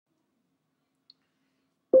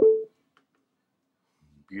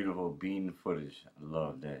Beautiful bean footage. I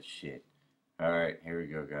love that shit. Alright, here we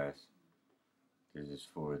go, guys. This is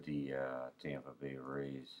for the Tampa Bay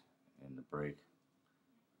Rays in the break.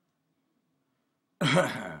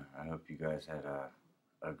 I hope you guys had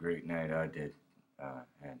a great night. I did. And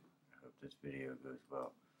I hope this video goes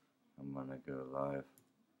well. I'm gonna go live.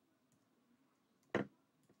 Spelled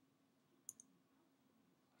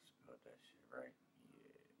that shit right.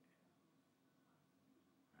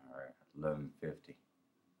 Yeah. Alright, 11:50.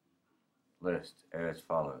 List as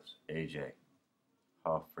follows: AJ,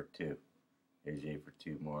 Hoff for 2, AJ for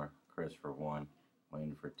 2 more, Chris for 1,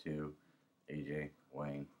 Wayne for 2, AJ,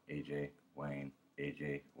 Wayne, AJ, Wayne,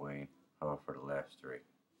 AJ, Wayne, Hoff for the last 3.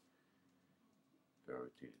 Go to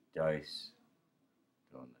the dice,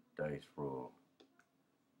 doing the dice roll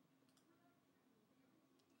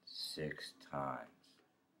 6 times.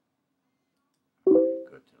 Go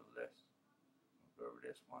to the list. We'll go over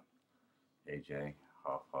this one. AJ,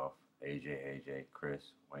 Hoff, Hoff, AJ, AJ, Chris,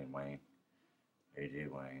 Wayne, Wayne, AJ,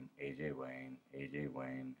 Wayne, AJ, Wayne, AJ,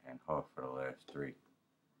 Wayne, and Hoff for the last 3.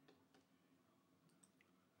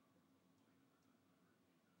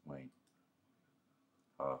 Wayne,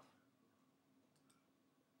 Hoff,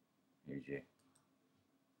 AJ,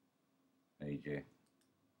 AJ. Let me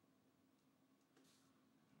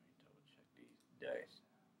double check these dice.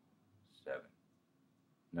 7.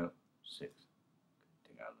 Nope, 6. Good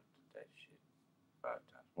thing I looked at that shit 5 times.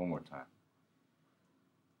 One more time.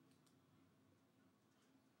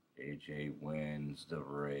 AJ wins the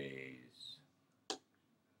Rays. Let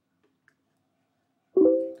me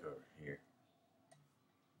go over here.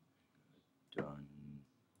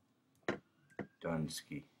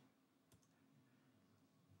 Dunsky.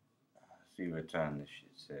 See what time this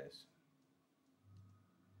shit says.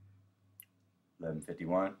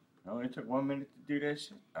 11:51. It only took 1 minute to do that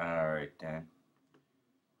shit. Alright then.